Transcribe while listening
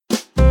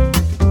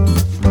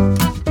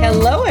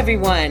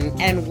everyone,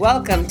 and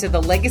welcome to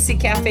the Legacy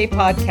Cafe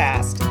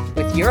podcast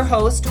with your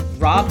host,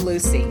 Rob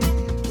Lucy.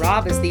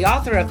 Rob is the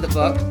author of the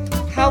book,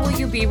 How Will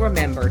You Be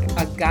Remembered?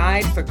 A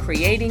Guide for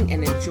Creating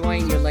and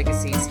Enjoying Your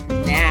Legacies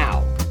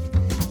Now.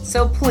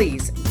 So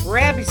please,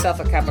 grab yourself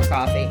a cup of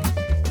coffee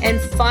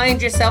and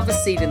find yourself a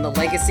seat in the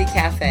Legacy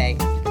Cafe.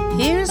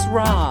 Here's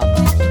Rob.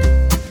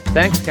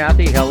 Thanks,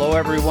 Kathy. Hello,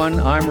 everyone.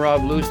 I'm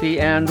Rob Lucy,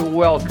 and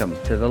welcome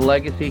to the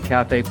Legacy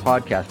Cafe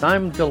podcast.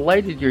 I'm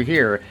delighted you're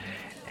here.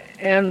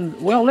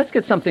 And, well, let's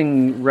get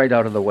something right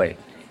out of the way.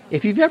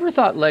 If you've ever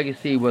thought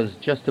legacy was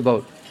just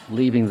about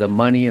leaving the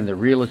money and the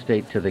real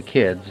estate to the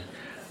kids,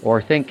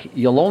 or think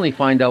you'll only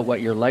find out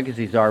what your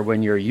legacies are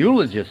when your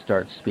eulogist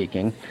starts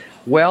speaking,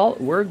 well,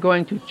 we're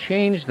going to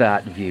change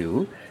that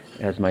view,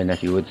 as my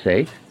nephew would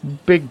say,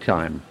 big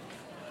time.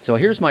 So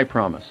here's my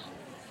promise.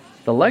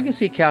 The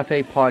Legacy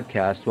Cafe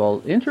podcast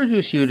will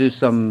introduce you to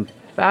some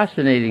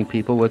fascinating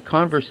people with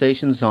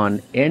conversations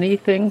on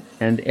anything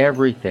and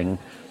everything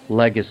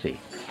legacy.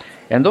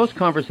 And those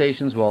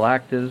conversations will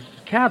act as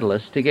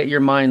catalysts to get your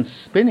mind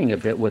spinning a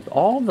bit with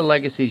all the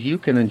legacies you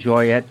can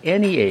enjoy at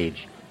any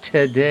age,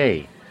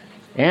 today,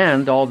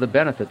 and all the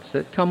benefits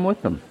that come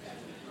with them.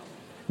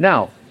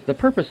 Now, the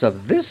purpose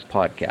of this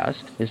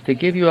podcast is to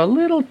give you a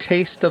little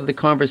taste of the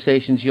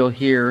conversations you'll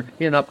hear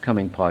in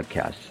upcoming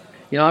podcasts.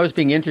 You know, I was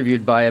being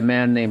interviewed by a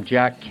man named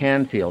Jack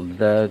Canfield,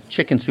 the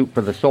Chicken Soup for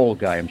the Soul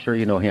guy. I'm sure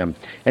you know him.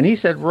 And he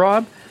said,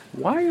 Rob,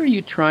 why are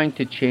you trying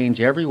to change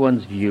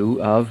everyone's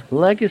view of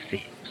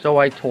legacy? So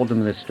I told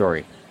him this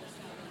story.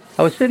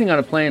 I was sitting on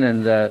a plane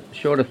and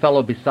showed a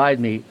fellow beside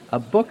me a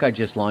book I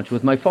just launched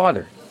with my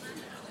father.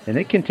 And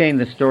it contained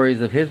the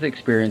stories of his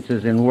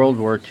experiences in World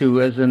War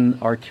II as an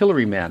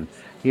artilleryman.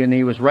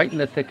 He was right in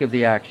the thick of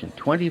the action.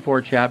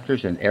 24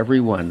 chapters and every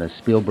one a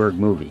Spielberg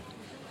movie.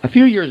 A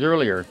few years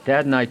earlier,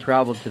 Dad and I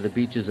traveled to the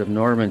beaches of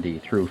Normandy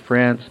through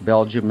France,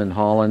 Belgium, and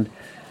Holland,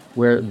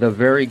 where the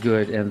very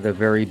good and the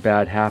very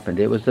bad happened.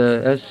 It was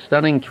a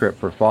stunning trip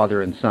for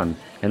father and son.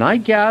 And I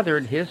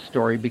gathered his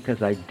story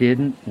because I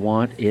didn't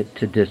want it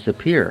to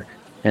disappear.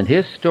 And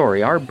his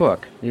story, our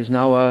book, is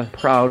now a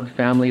proud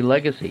family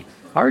legacy.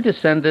 Our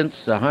descendants,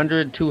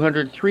 100,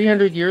 200,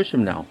 300 years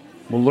from now,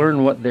 will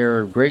learn what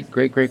their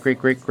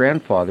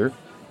great-great-great-great-great-grandfather,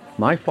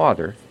 my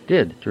father,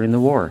 did during the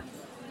war.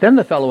 Then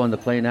the fellow on the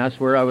plane asked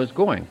where I was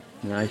going.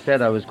 And I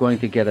said I was going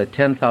to get a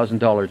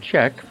 $10,000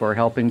 check for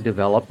helping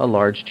develop a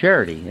large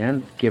charity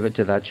and give it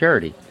to that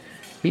charity.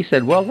 He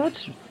said, well,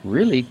 that's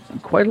really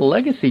quite a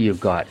legacy you've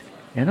got.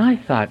 And I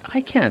thought,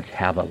 I can't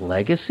have a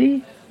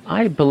legacy.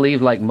 I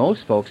believe, like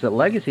most folks, that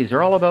legacies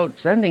are all about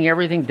sending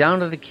everything down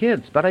to the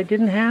kids. But I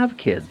didn't have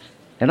kids.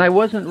 And I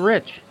wasn't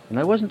rich. And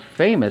I wasn't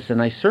famous.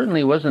 And I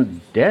certainly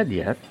wasn't dead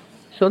yet.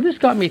 So this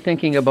got me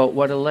thinking about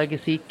what a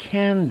legacy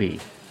can be.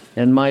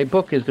 And my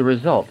book is the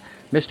result.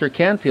 Mr.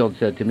 Canfield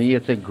said to me,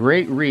 it's a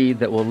great read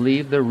that will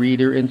leave the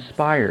reader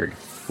inspired.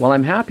 Well,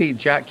 I'm happy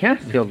Jack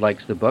Canfield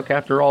likes the book.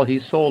 After all,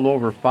 he's sold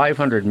over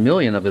 500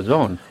 million of his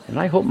own. And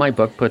I hope my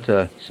book puts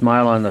a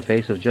smile on the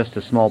face of just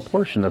a small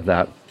portion of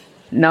that.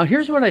 Now,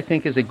 here's what I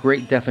think is a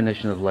great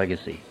definition of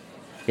legacy.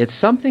 It's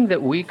something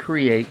that we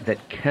create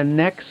that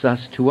connects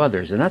us to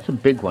others. And that's a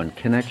big one,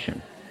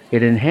 connection.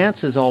 It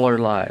enhances all our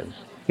lives.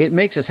 It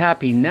makes us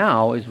happy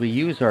now as we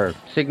use our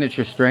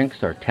signature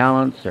strengths, our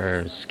talents,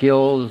 our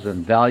skills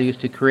and values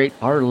to create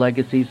our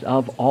legacies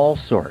of all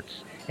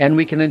sorts. And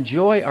we can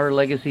enjoy our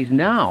legacies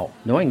now,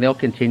 knowing they'll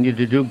continue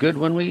to do good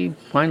when we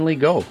finally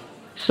go.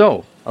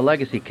 So, a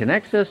legacy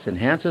connects us,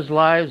 enhances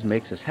lives,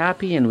 makes us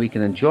happy, and we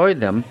can enjoy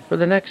them for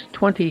the next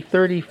 20,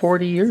 30,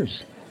 40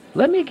 years.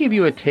 Let me give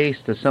you a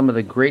taste of some of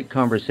the great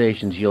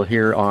conversations you'll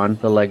hear on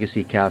the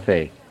Legacy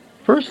Cafe.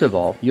 First of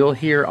all, you'll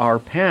hear our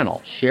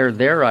panel share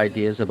their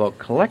ideas about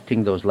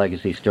collecting those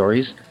legacy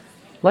stories,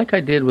 like I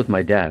did with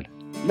my dad.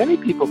 Many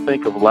people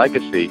think of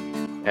legacy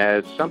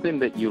as something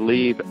that you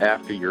leave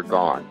after you're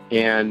gone.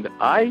 And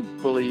I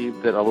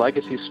believe that a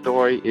legacy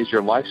story is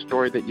your life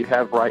story that you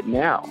have right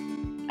now.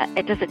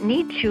 Does it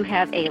need to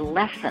have a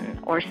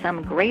lesson or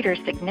some greater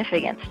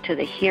significance to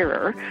the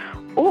hearer,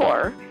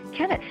 or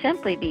can it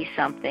simply be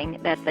something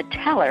that the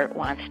teller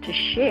wants to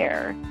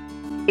share?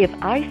 If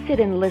I sit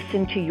and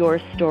listen to your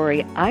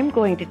story, I'm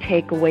going to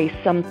take away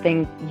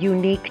something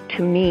unique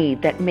to me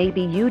that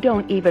maybe you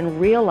don't even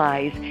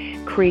realize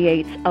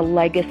creates a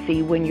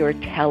legacy when you're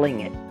telling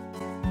it.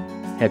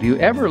 Have you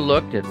ever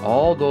looked at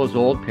all those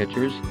old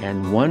pictures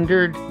and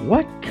wondered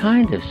what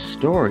kind of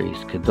stories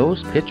could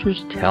those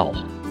pictures tell?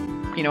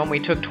 You know, we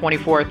took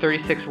 24 or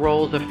 36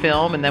 rolls of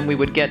film, and then we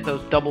would get those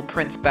double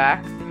prints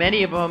back.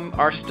 Many of them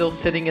are still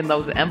sitting in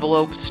those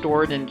envelopes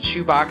stored in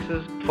shoe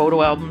boxes,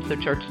 photo albums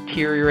which are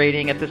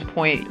deteriorating. At this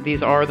point,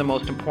 these are the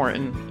most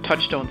important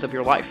touchstones of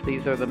your life.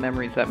 These are the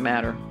memories that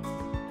matter.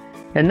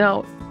 And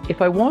now,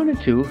 if I wanted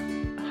to,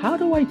 how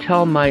do I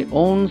tell my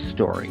own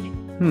story?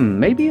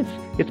 Maybe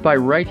it's by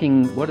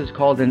writing what is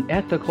called an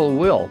ethical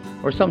will,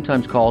 or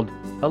sometimes called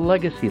a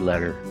legacy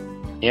letter.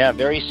 Yeah,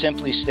 very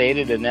simply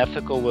stated, an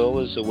ethical will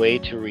is a way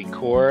to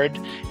record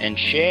and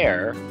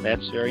share,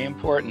 that's very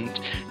important,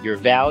 your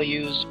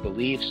values,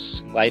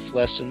 beliefs, life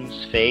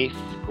lessons, faith,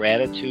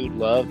 gratitude,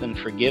 love, and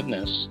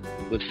forgiveness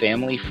with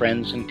family,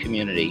 friends, and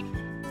community.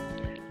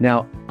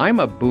 Now, I'm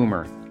a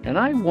boomer, and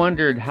I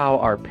wondered how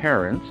our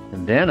parents,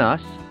 and then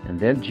us, and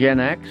then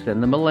Gen X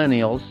and the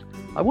millennials,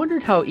 I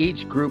wondered how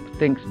each group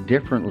thinks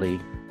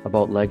differently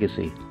about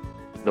legacy.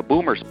 The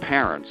boomers'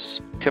 parents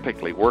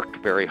typically worked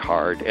very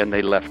hard, and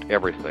they left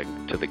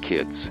everything to the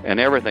kids. And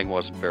everything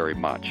wasn't very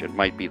much. It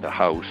might be the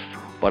house.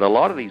 But a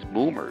lot of these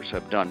boomers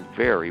have done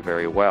very,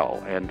 very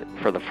well. And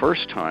for the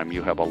first time,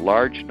 you have a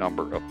large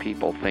number of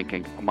people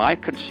thinking, my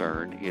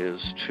concern is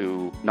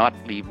to not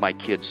leave my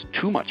kids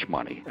too much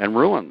money and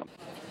ruin them.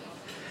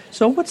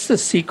 So what's the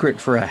secret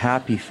for a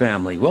happy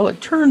family? Well,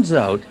 it turns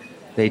out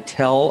they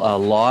tell a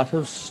lot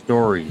of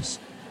stories.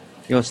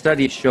 A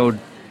study showed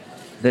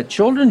that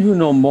children who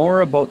know more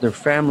about their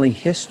family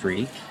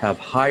history have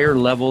higher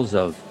levels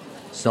of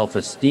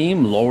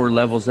self-esteem, lower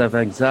levels of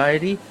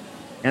anxiety,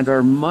 and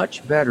are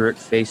much better at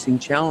facing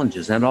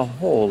challenges, and a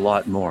whole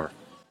lot more.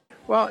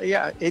 Well,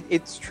 yeah,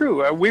 it's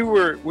true. We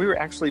were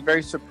actually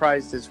very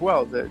surprised as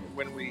well that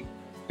when we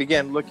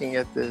began looking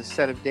at the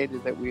set of data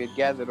that we had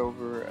gathered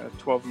over a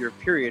 12-year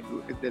period,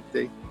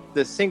 that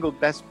the single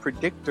best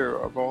predictor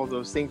of all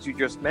those things you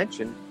just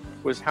mentioned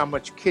was how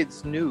much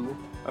kids knew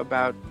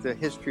about the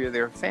history of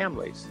their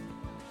families.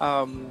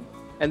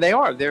 And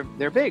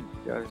they're big.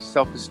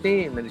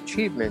 Self-esteem and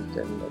achievement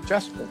and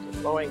adjustment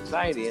and low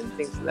anxiety and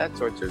things of that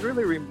sort. So it's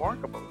really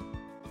remarkable.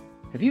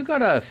 Have you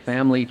got a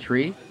family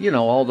tree?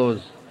 All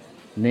those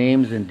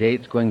names and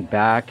dates going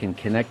back and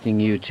connecting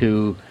you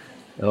to,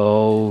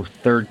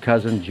 third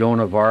cousin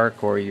Joan of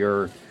Arc, or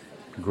your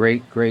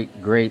great,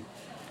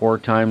 4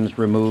 times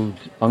removed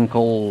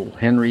Uncle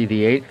Henry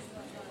VIII?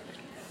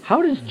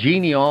 How does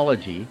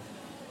genealogy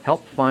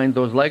help find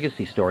those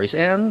legacy stories,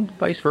 and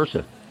vice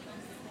versa?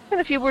 And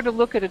if you were to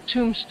look at a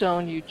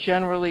tombstone, you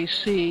generally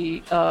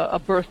see a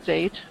birth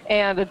date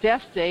and a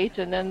death date,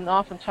 and then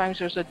oftentimes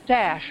there's a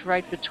dash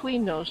right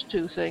between those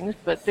two things,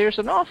 but there's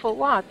an awful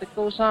lot that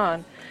goes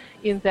on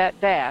in that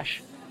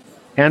dash.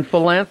 And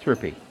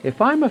philanthropy. If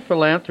I'm a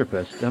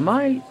philanthropist, am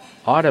I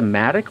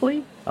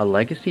automatically a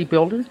legacy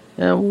builder?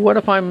 And what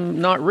if I'm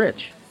not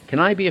rich? Can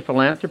I be a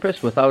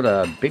philanthropist without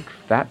a big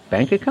fat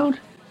bank account?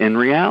 In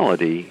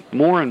reality,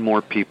 more and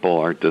more people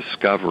are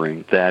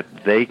discovering that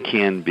they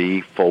can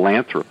be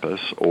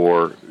philanthropists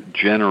or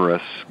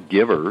generous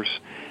givers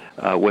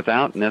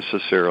without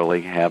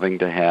necessarily having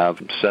to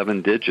have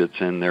 7 digits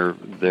in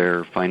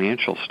their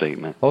financial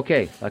statement.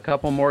 Okay, a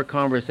couple more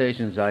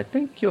conversations I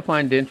think you'll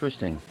find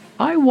interesting.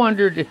 I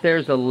wondered if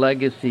there's a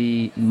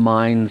legacy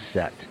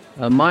mindset,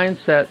 a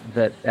mindset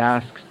that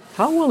asks,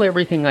 how will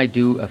everything I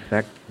do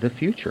affect the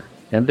future?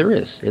 And there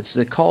is. It's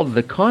called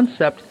the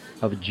concept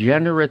of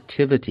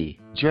generativity.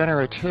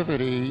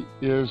 Generativity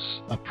is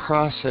a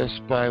process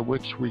by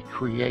which we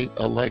create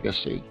a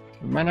legacy.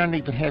 It might not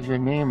even have your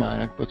name on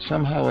it, but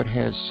somehow it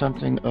has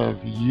something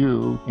of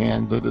you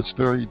and this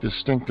very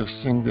distinctive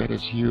thing that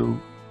is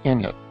you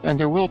in it. And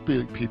there will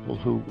be people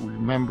who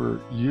remember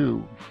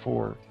you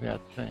for that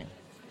thing.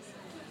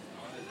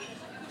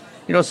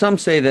 Some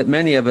say that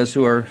many of us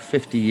who are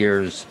 50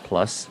 years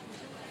plus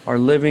are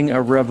living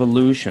a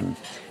revolution.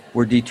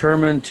 We're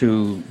determined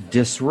to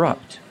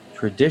disrupt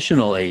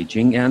traditional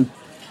aging and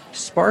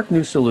spark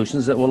new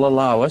solutions that will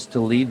allow us to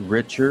lead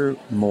richer,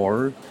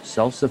 more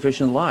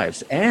self-sufficient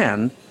lives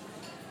and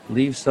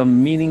leave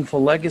some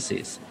meaningful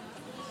legacies.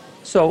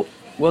 So,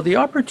 will the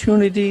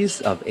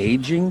opportunities of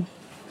aging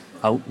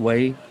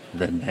outweigh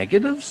the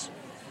negatives?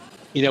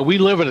 We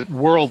live in a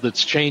world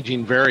that's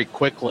changing very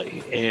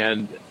quickly,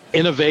 and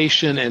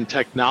innovation and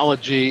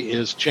technology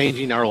is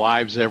changing our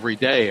lives every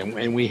day,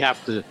 and we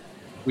have to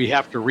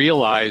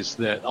realize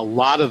that a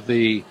lot of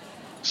the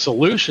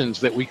solutions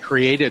that we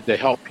created to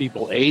help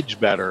people age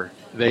better,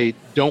 they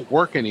don't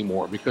work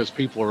anymore because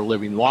people are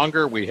living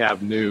longer. We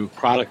have new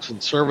products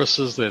and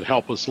services that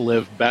help us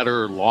live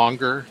better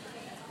longer.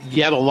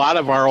 Yet a lot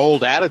of our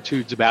old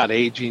attitudes about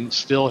aging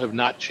still have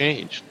not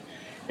changed.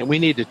 And we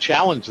need to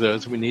challenge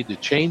those. We need to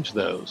change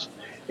those.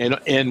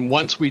 And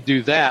once we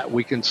do that,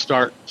 we can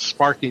start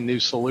sparking new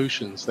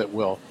solutions that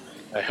will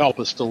help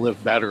us to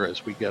live better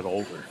as we get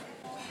older.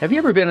 Have you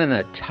ever been in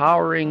a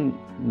towering,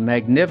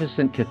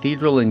 magnificent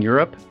cathedral in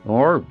Europe,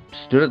 or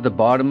stood at the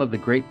bottom of the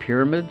Great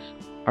Pyramids?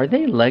 Are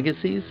they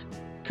legacies?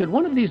 Could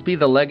one of these be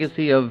the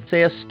legacy of,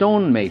 say, a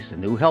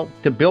stonemason who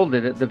helped to build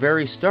it at the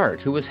very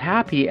start, who was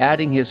happy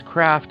adding his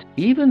craft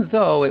even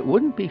though it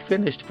wouldn't be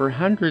finished for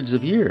hundreds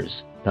of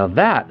years? Now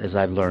that, as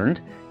I've learned,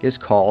 is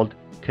called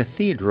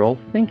cathedral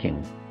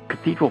thinking.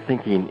 Cathedral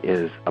thinking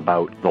is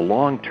about the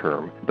long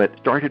term, but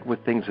started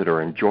with things that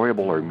are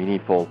enjoyable or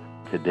meaningful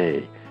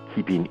today.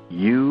 Keeping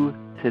you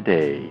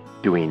today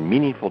doing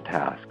meaningful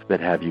tasks that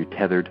have you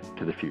tethered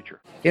to the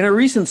future. In a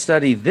recent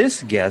study,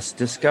 this guest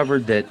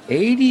discovered that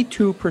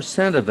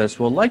 82% of us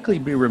will likely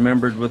be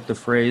remembered with the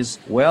phrase,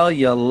 well,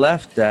 you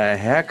left a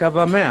heck of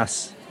a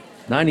mess.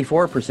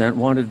 94%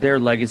 wanted their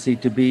legacy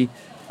to be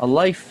a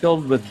life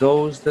filled with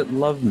those that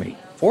love me.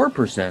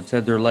 4%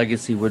 said their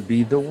legacy would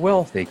be the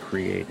wealth they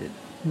created.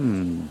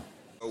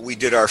 We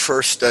did our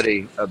first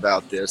study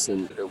about this,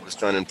 and it was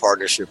done in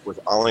partnership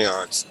with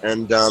Allianz.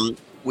 And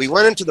we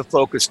went into the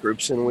focus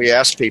groups and we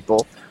asked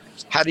people,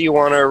 how do you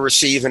want to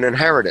receive an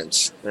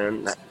inheritance?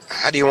 And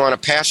how do you want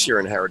to pass your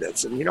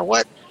inheritance? And you know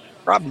what,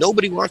 Rob,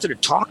 nobody wanted to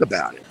talk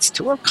about it. It's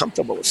too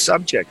uncomfortable a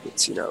subject.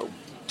 It's,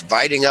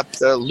 dividing up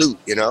the loot,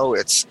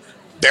 it's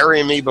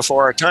burying me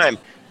before our time.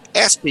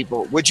 Ask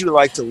people, would you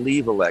like to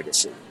leave a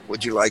legacy?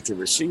 Would you like to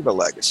receive a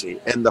legacy?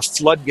 And the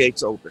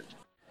floodgates opened.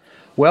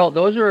 Well,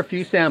 those are a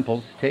few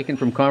samples taken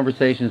from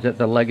conversations at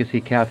the Legacy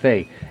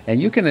Cafe.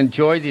 And you can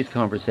enjoy these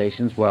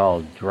conversations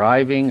while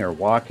driving or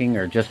walking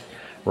or just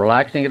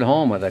relaxing at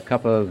home with a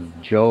cup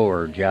of Joe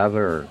or Java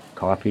or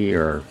coffee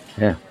or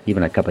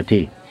even a cup of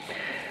tea.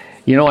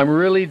 I'm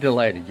really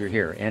delighted you're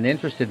here and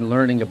interested in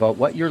learning about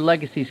what your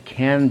legacies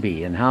can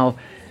be and how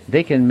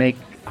they can make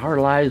our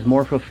lives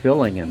more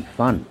fulfilling and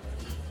fun.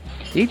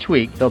 Each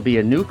week, there'll be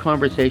a new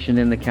conversation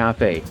in the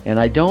cafe, and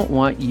I don't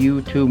want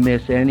you to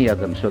miss any of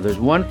them. So there's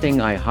one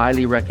thing I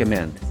highly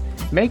recommend.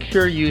 Make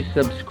sure you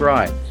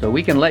subscribe so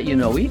we can let you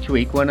know each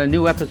week when a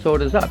new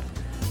episode is up.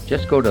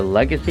 Just go to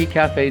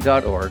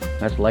legacycafe.org.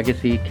 That's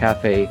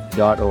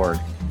legacycafe.org.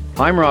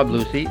 I'm Rob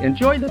Lucy.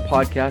 Enjoy the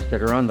podcasts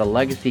that are on the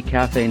Legacy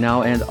Cafe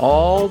now and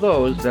all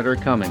those that are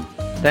coming.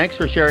 Thanks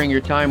for sharing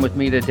your time with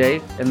me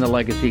today in the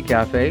Legacy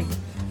Cafe.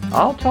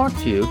 I'll talk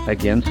to you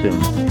again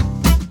soon.